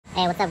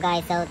Hey, what's up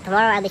guys? So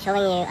tomorrow I'll be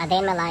showing you a day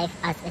in my life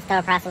as a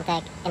sterile processing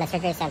tech in a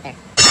surgery center.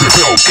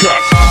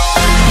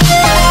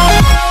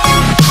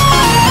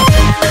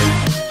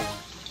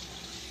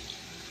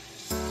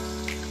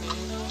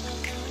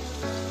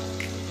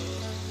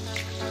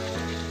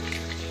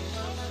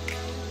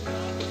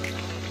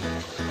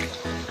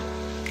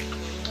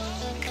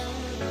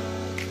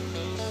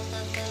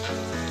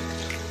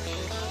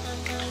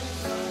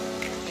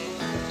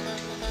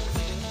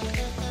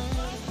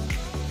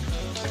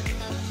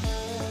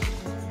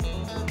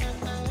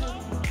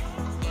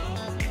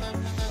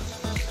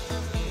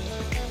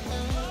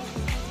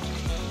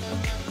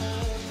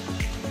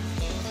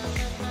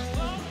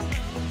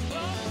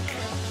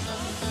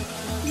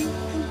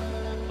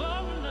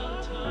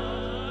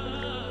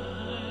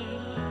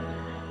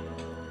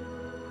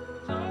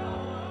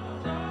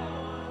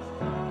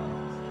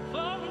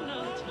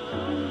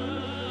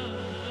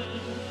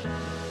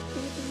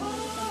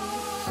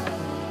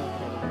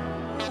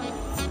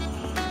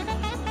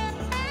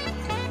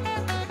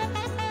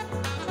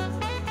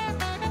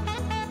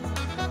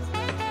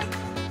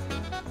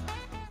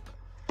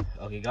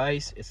 Okay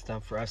guys, it's time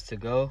for us to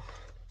go.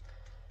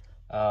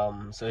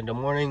 So in the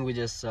morning we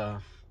just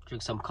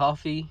drink some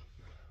coffee,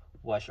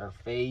 wash our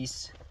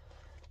face.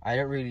 I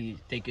don't really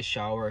take a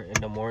shower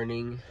in the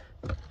morning.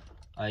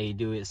 I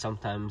do it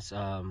sometimes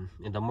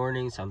in the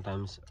morning,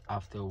 sometimes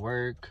after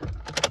work.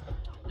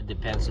 It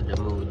depends on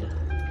the mood.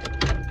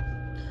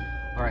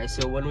 Alright,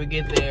 so when we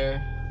get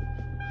there,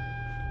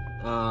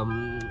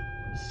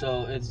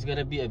 so it's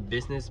gonna be a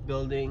business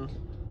building.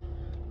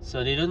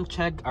 So they don't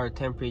check our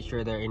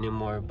temperature there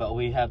anymore, but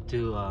we have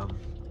to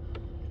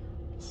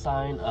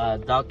sign a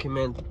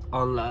document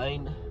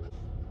online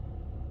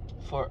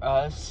for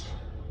us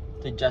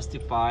to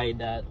justify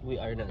that we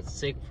are not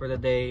sick for the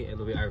day and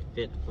we are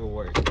fit for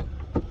work.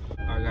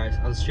 Alright guys,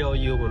 I'll show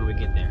you when we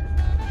get there.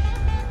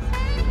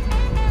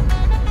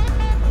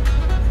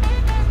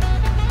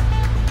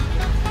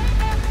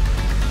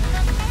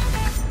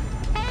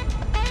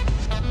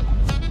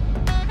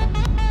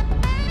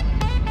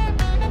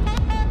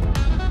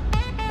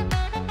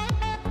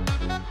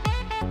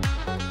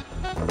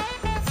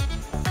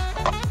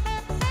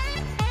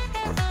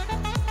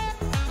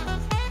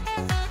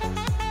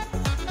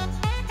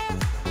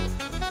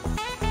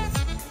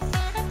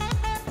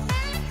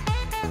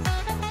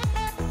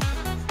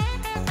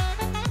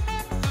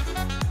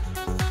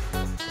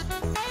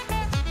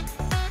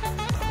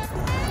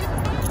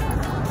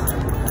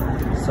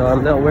 So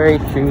I'm not wearing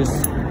shoes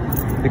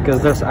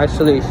because there's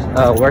actually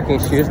working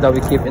shoes that we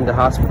keep in the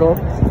hospital.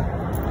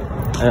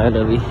 And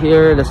over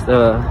here, that's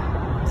the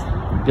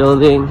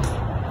building.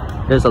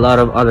 There's a lot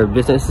of other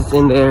businesses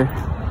in there.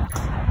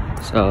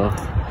 So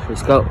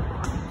let's go.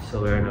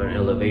 So we're in an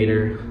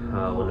elevator.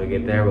 When we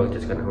get there, we're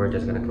just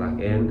gonna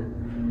clock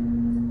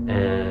in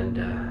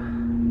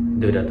and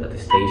do that at the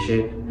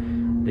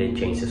station. Then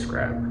change the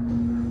scrap.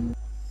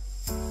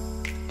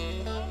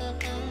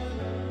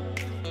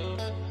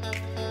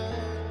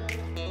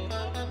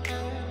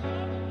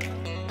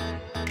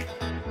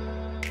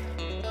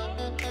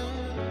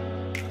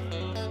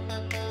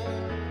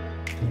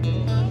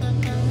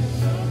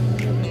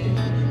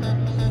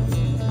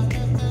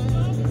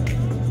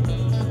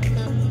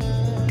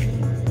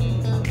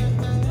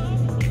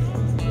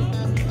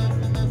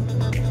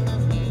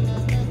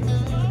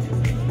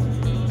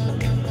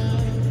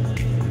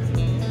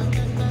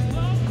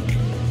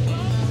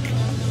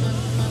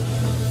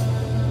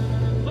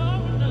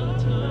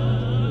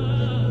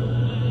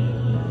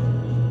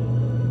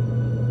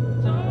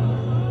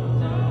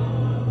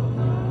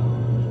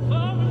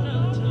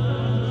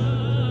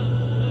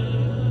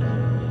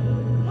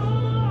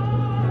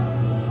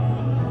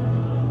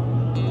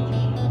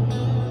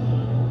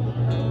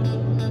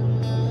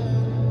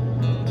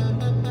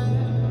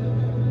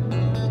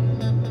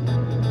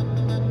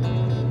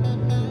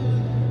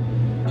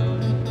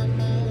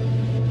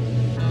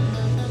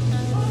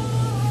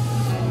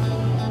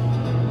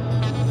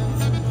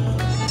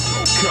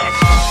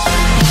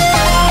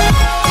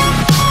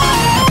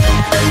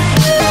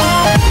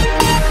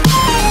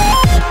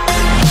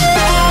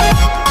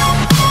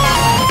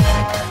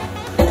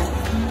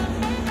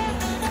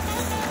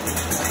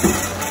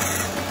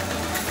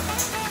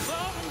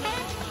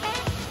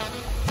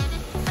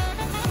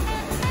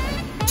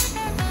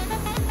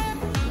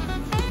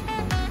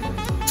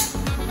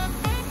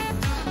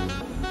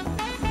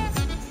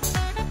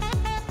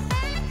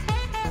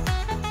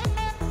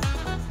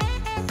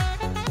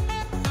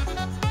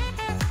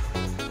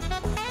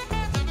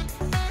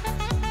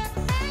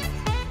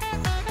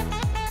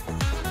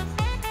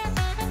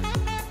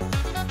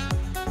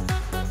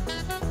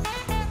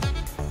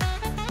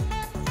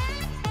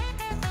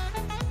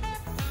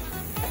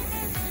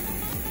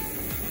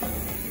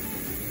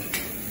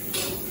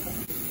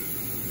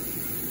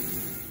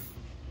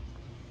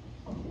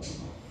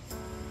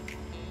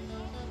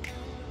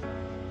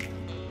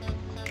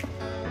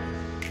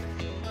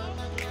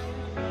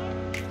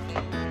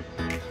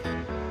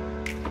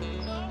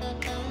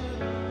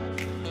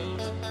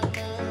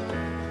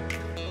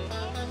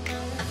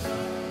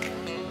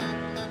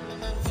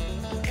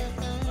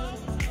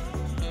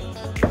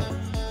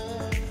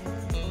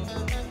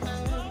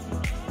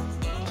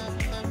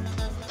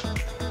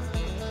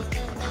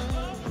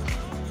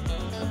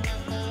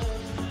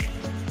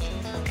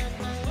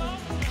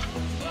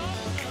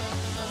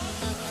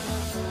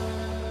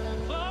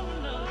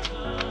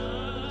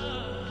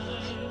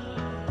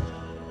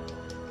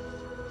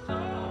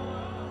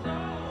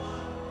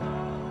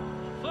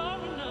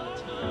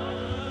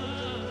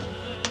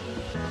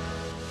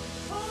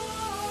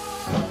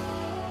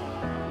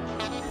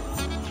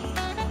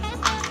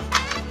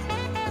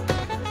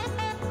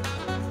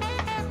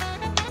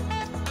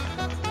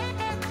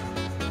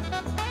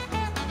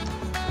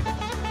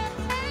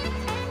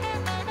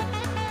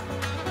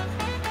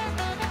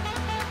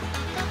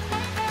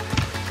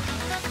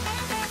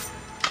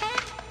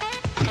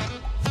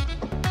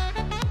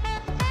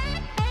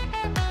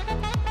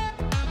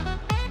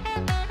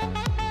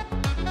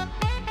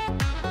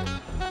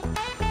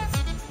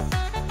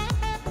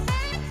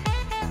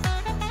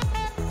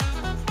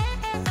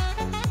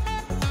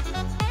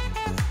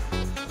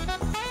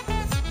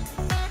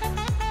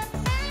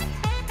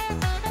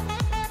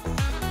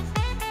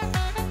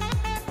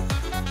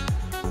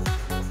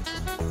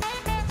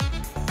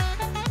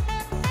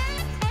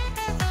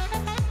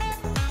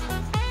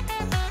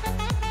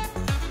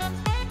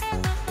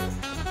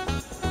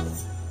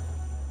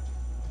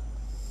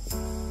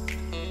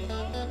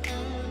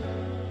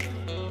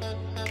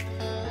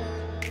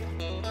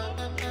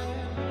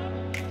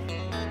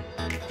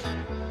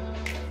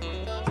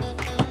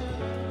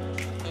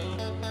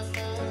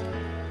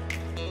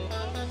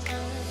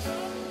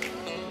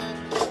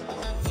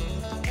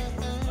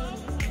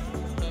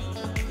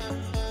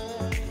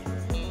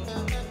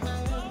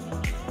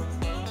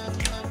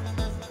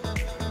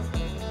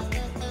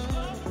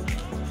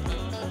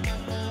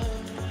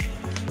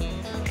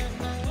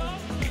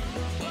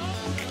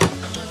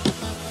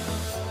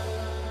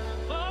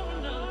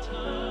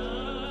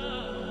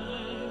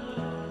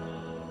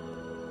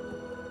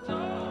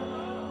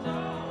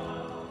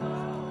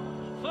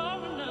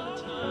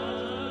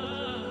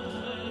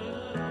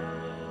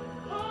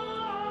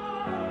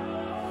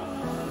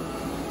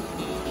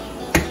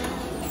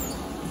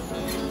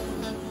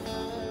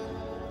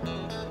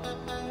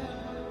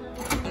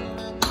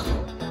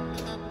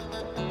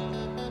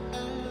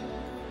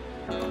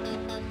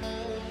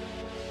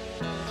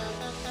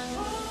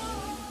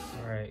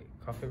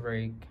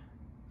 brake.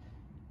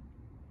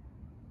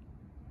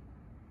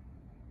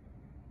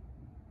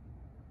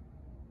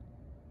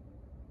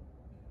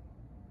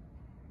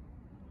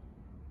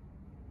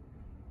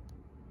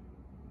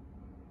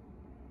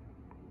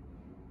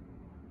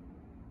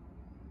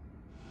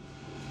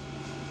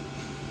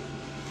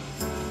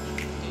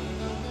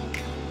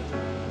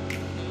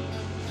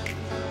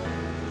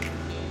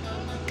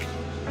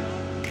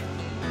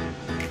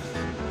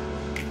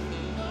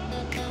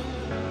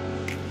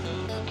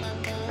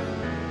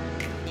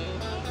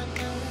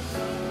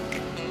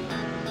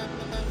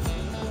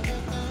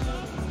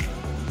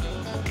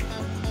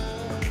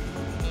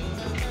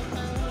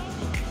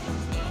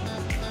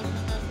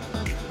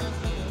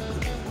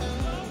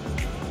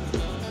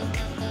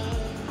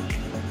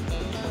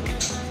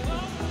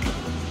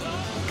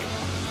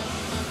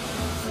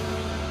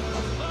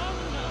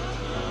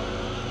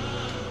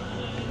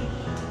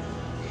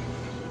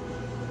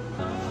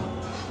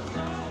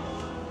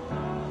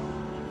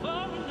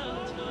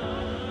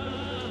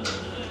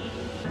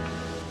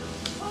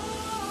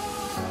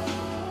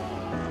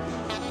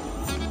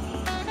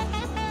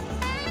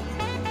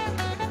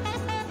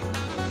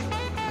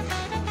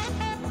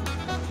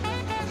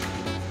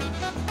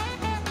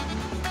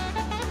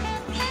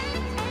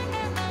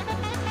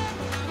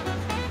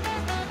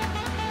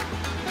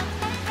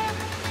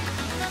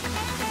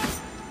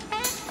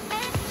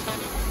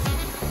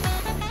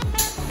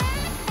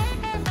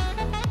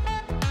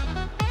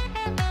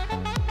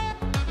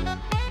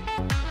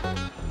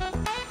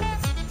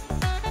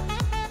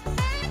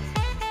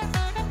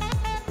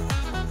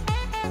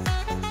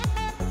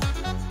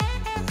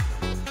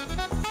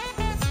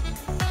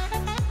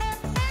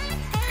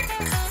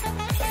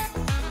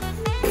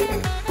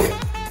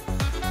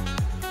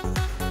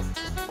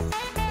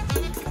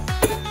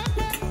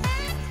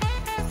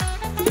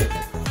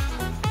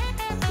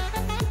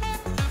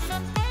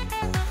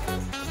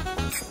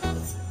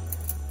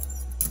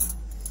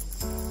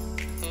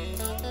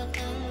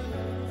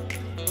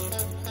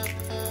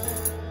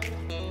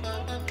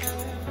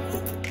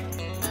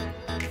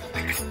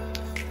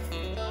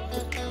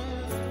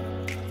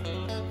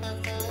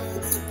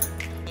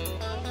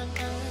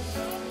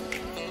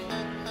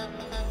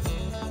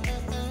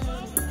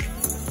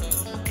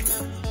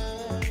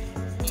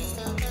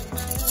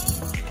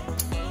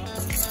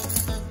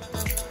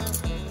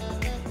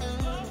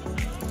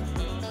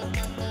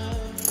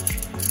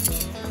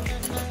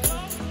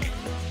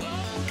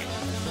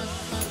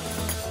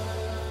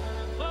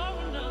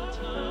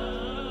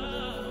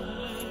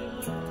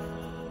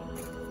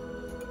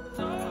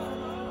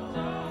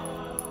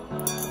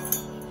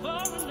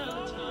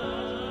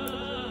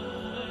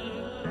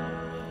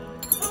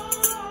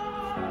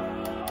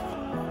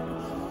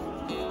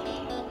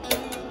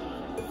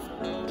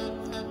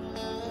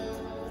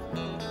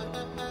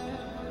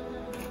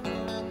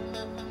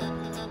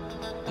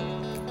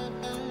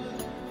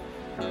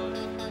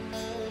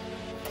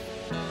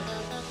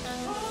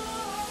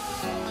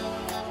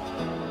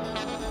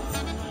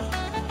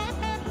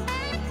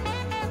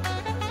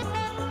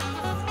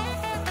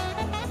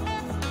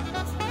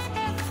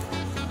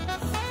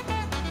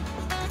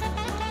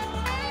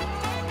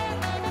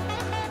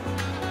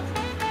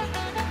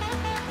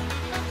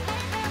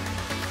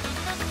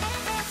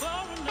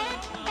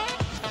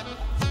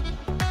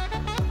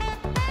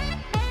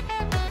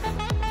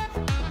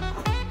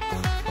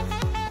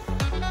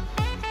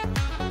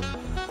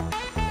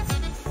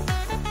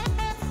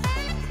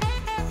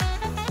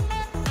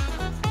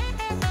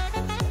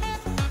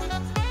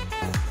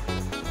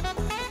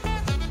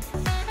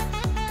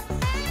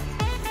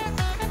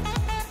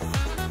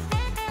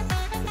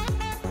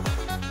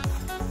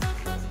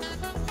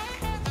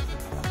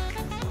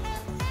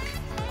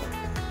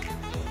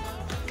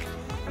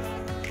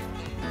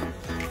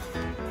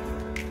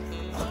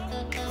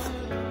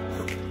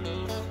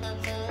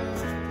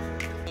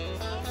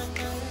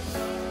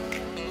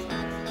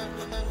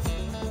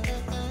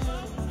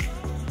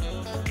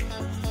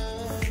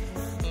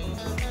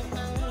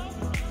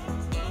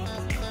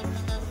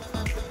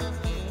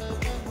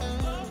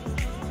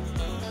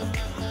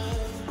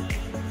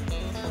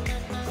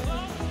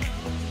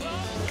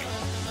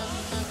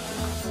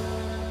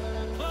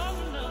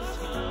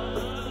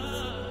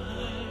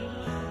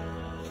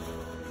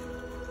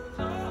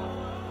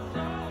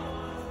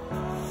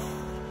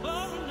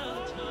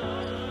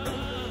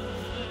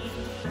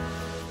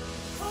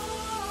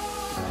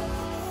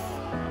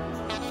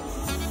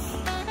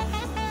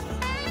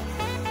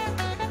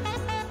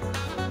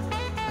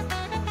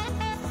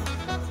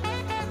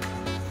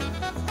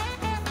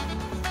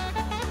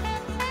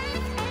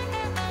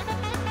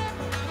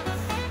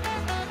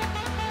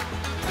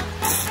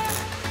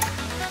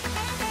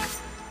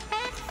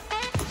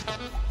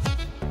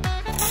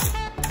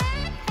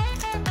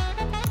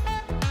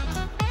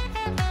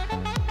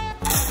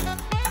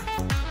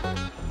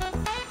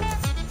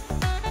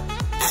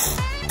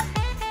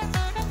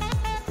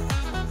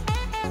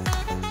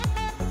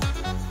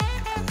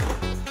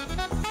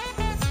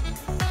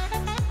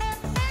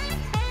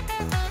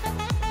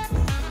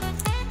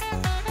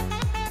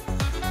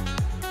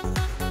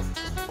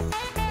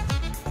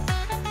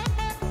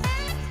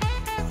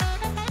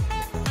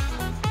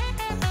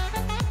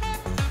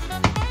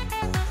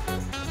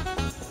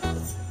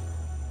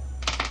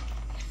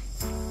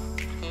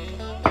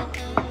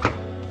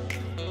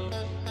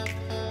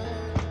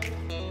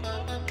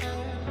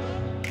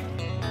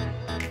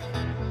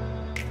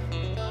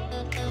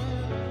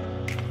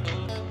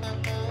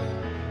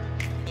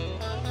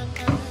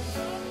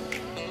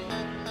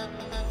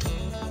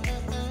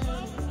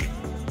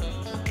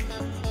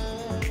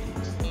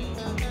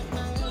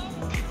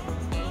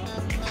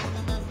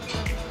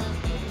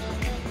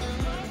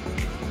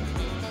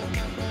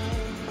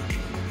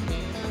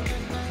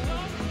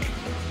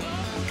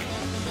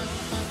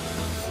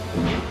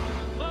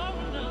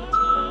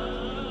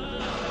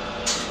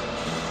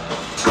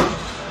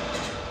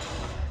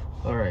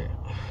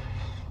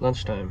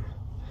 lunchtime.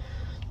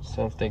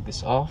 So I'll take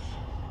this off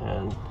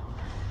and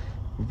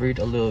breathe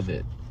a little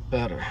bit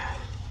better.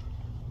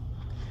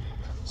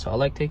 So I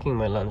like taking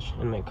my lunch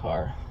in my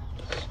car,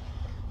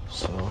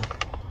 so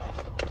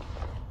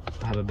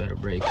I have a better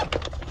break.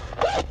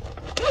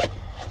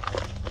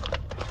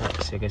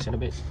 See you guys in a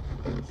bit.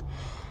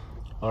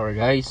 Alright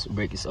guys,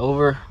 break is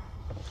over.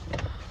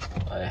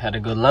 I had a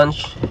good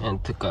lunch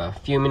and took a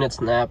few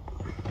minutes nap.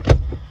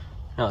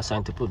 Now it's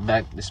time to put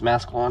back this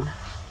mask on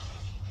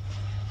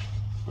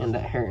and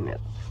that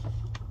hairnet.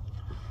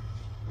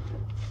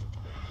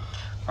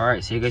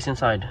 Alright, see you guys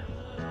inside.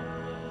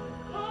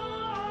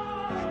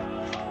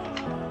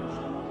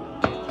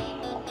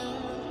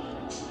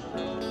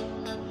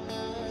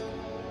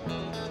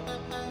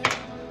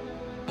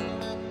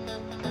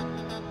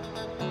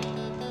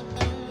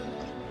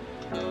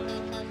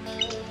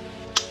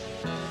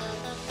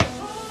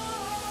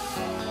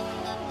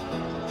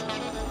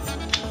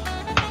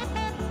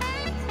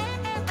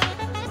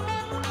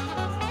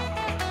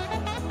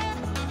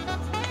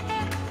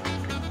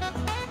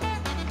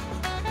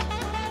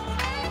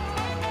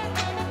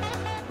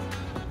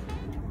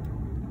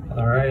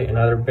 Alright,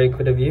 another break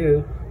with a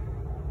view.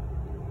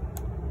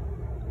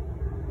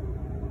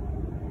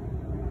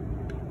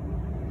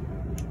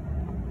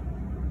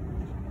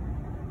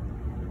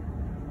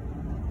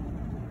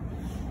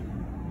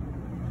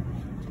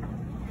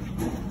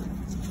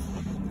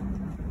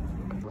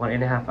 One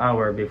and a half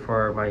hour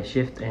before my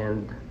shift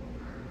end,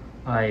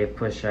 I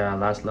push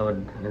last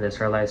load in the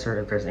sterilizer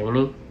if there's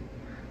any.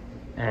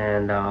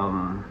 And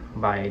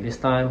by this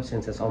time,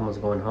 since it's almost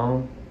going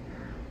home,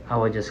 I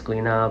would just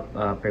clean up,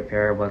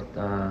 prepare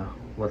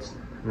what's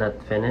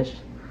not finished.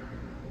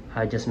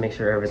 I just make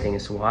sure everything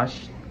is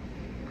washed,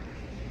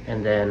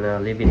 and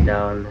then leave it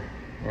down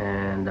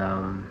and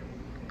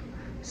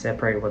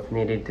separate what's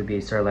needed to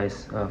be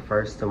sterilized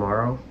first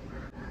tomorrow.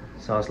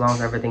 So as long as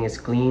everything is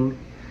clean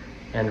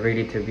and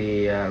ready to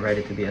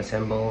be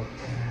assembled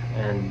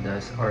and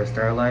or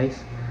sterilized,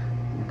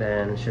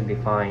 then it should be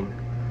fine.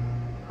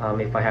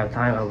 If I have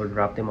time, I would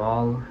wrap them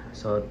all,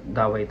 so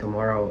that way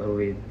tomorrow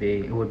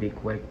it would be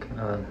quick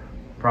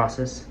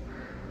process.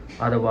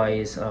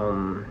 Otherwise,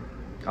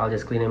 I'll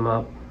just clean them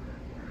up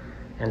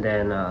and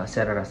then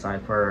set it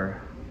aside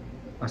for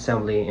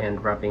assembly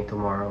and wrapping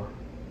tomorrow,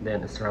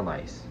 then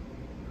sterilize.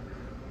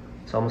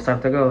 It's almost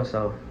time to go,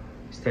 so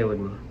stay with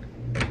me.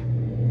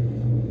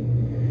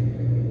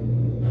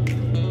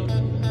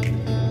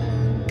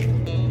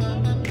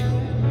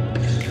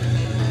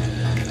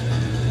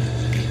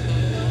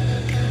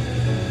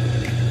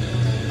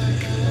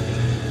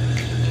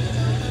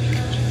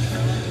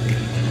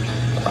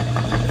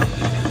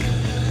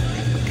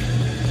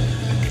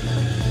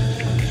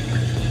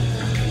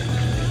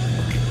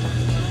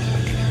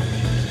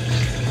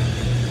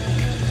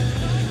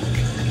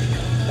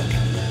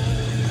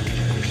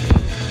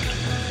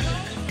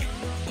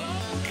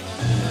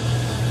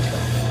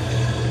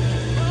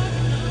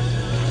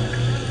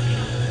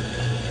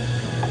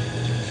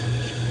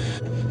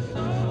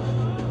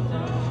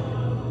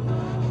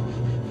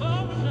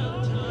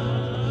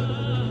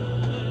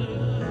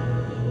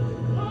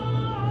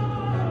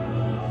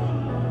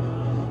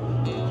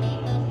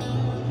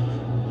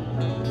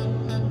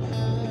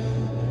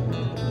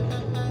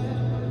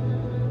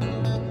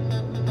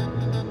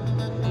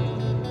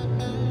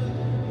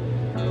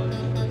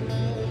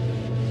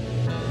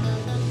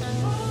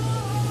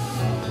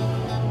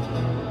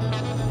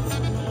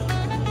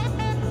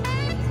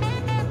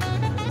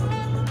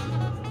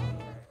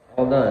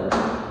 All done.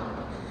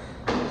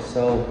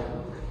 So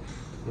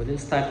with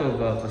this type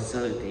of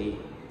facility,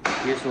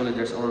 usually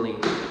there's only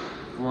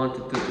 1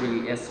 to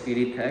 3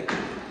 SPD tech,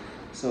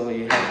 so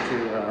you have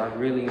to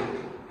really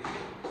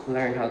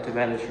learn how to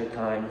manage your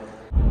time.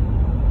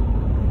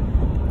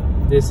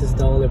 This is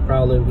the only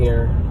problem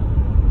here.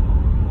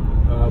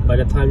 By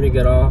the time you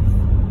get off,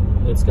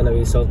 it's gonna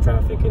be so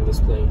traffic in this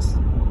place.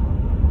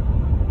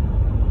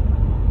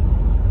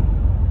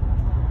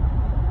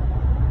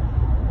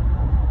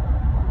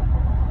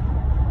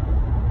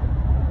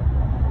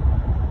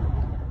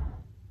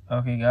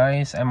 Okay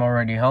guys, I'm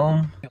already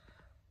home.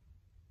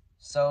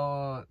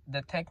 So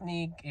the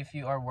technique, if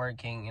you are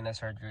working in a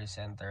surgery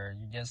center,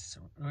 you just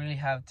really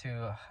have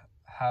to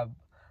have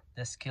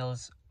the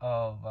skills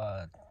of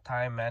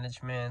time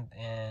management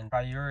and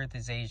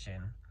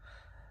prioritization,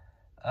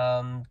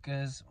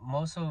 because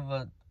most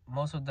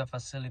of the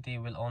facility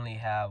will only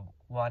have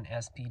 1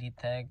 SPD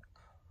tech,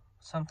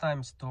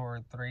 sometimes 2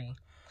 or 3,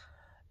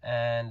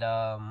 and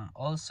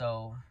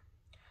also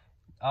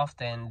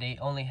often they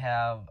only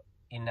have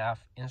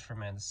enough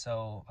instruments,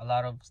 so a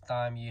lot of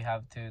time you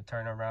have to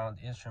turn around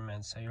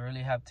instruments, so you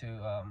really have to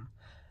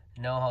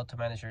know how to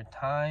manage your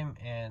time,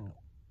 and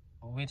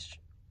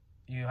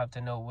you have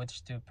to know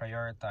which to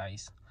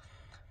prioritize.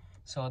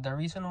 So the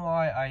reason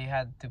why I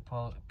had to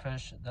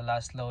push the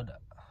last load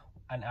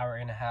an hour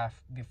and a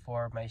half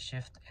before my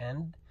shift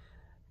end,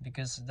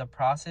 because the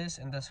process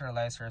in the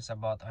sterilizer is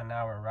about an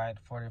hour, right?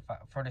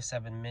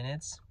 47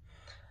 minutes,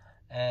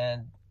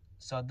 and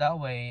so that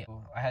way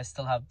I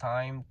still have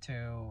time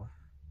to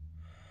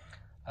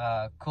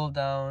cool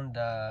down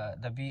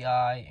the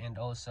BI and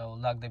also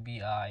log the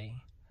BI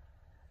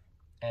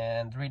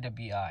and read the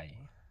BI.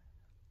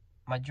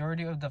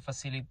 Majority of the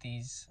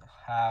facilities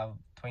have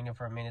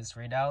 24 minutes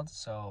readout,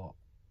 so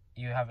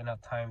you have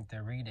enough time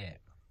to read it.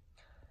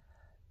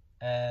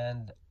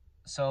 And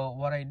so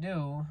what I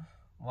do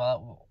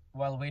while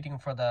waiting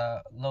for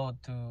the load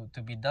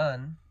to be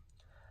done,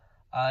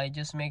 I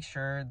just make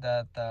sure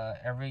that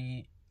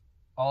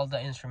all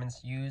the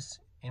instruments used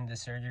in the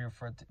surgery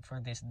for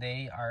this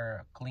day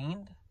are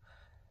cleaned.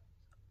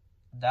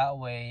 That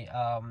way,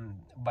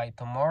 by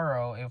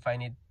tomorrow, if I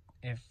need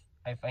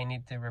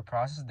to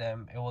reprocess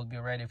them, it will be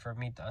ready for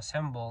me to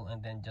assemble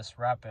and then just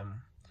wrap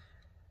them.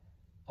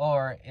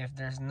 Or if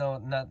there's no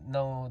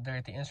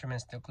dirty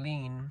instruments to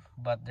clean,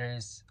 but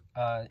there's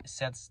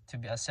sets to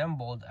be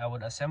assembled, I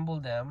would assemble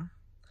them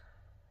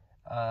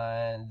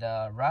and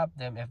wrap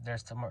them if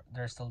there's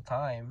still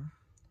time,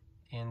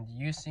 and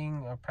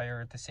using a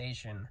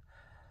prioritization.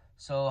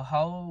 So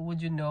how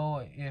would you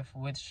know if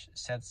which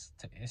sets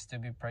is to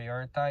be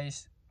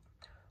prioritized?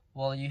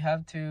 Well, you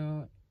have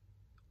to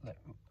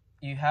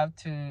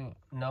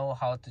know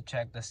how to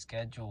check the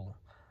schedule.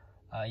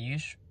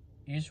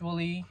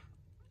 Usually,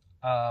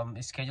 a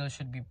schedule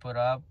should be put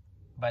up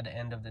by the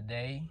end of the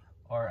day,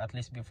 or at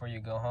least before you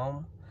go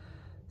home.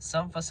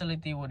 Some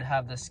facility would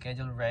have the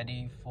schedule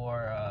ready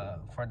for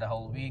the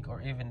whole week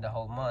or even the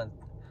whole month,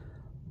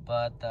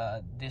 but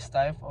this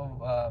type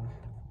of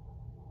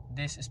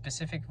this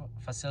specific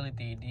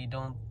facility, they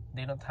don't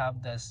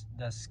have the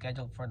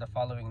schedule for the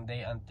following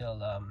day until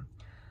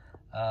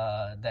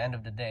the end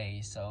of the day.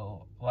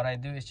 So what I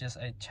do is just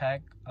I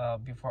check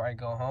before I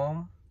go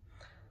home,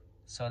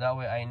 so that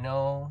way I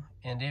know.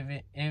 And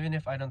even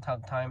if I don't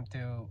have time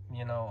to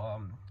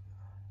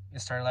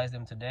sterilize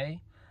them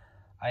today,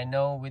 I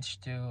know which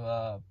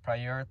to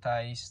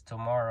prioritize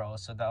tomorrow,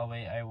 so that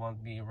way I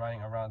won't be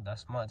running around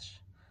as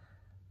much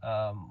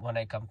when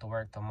I come to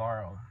work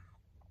tomorrow.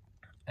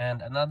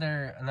 And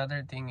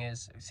another thing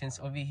is, since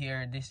over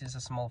here this is a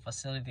small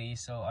facility,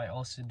 so I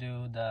also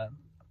do the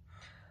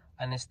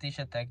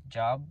anesthesia tech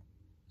job.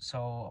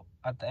 So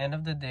at the end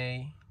of the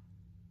day,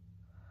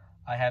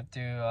 I have to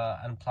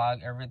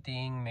unplug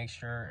everything, make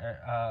sure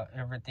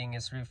everything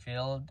is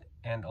refilled,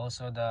 and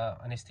also the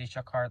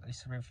anesthesia cart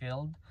is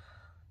refilled,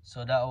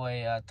 so that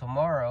way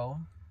tomorrow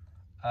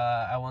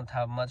I won't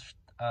have much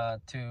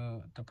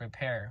to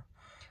prepare.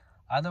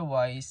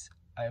 Otherwise,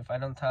 if I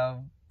don't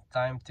have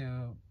time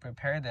to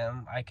prepare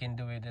them, I can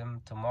do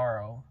them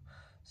tomorrow.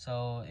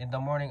 So in the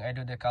morning I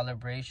do the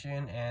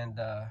calibration and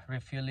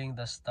refilling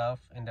the stuff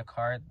in the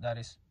cart that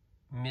is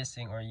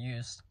missing or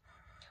used,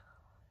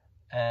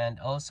 and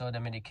also the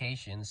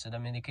medication. So the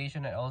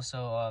medication I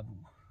also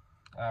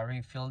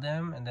refill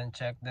them and then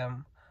check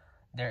them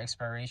their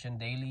expiration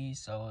daily.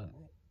 So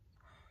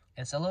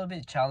it's a little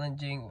bit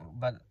challenging,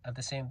 but at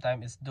the same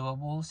time it's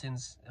doable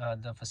since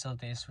the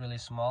facility is really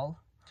small.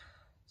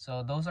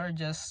 So those are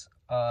just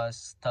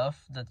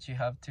stuff that you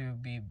have to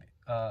be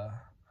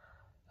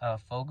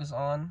focused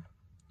on.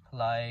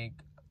 Like,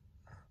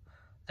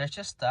 there's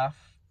just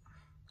stuff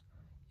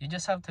you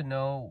just have to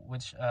know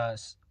which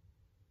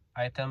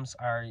items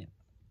are.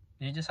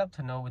 You just have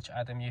to know which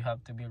item you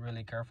have to be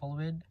really careful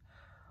with,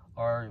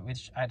 or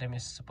which item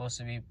is supposed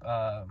to be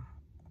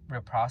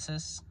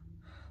reprocessed.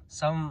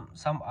 Some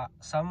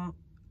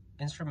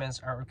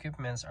instruments or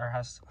equipments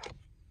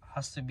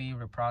has to be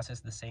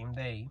reprocessed the same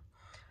day,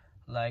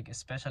 like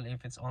especially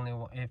if it's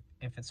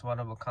if it's one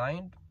of a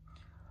kind,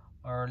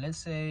 or let's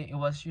say it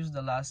was used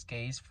the last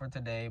case for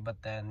today,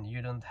 but then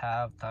you don't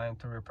have time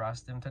to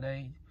reprocess them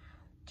today.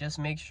 Just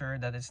make sure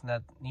that it's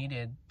not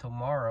needed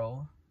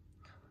tomorrow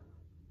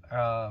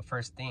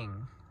first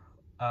thing.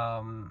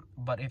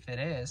 But if it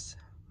is,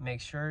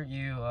 make sure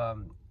you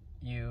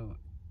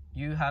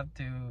have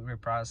to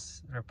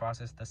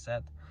reprocess the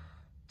set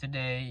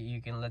today.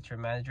 You can let your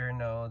manager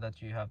know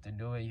that you have to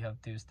do it. You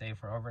have to stay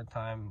for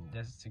overtime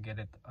just to get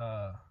it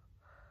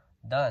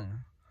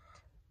done,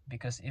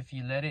 because if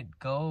you let it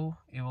go,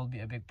 it will be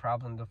a big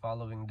problem the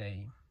following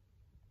day.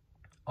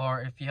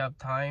 Or if you have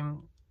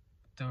time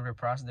to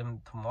reprocess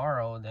them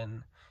tomorrow,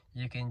 then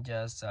you can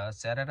just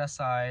set it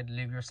aside,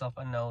 leave yourself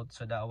a note,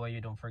 so that way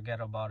you don't forget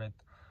about it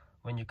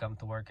when you come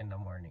to work in the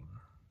morning.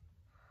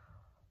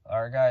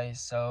 Alright guys,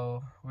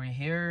 so we're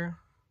here.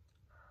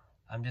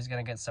 I'm just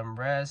gonna get some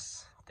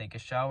rest, take a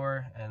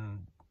shower, and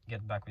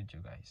get back with you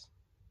guys.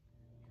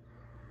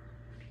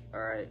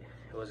 Alright,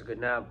 it was a good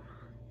nap.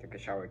 Took a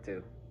shower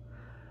too.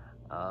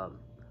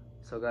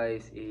 So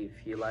guys, if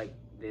you like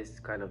this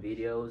kind of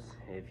videos,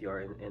 if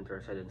you're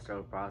interested in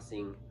sterile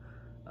processing,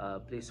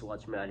 please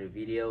watch my other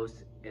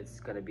videos. It's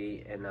gonna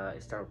be in a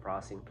sterile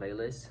processing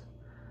playlist.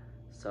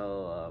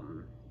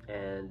 So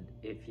and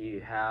if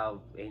you have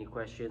any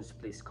questions,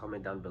 please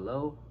comment down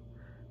below.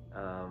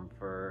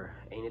 For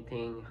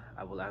anything,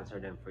 I will answer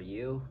them for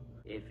you.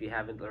 If you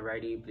haven't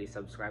already, please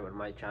subscribe on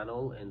my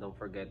channel, and don't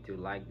forget to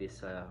like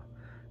this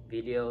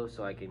video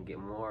so I can get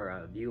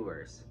more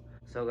viewers.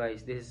 So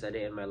guys, this is a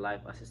day in my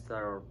life as a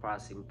sterile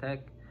processing tech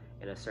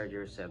in a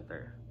surgery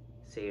center.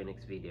 See you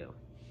next video.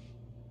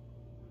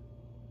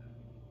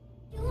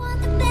 You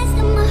want the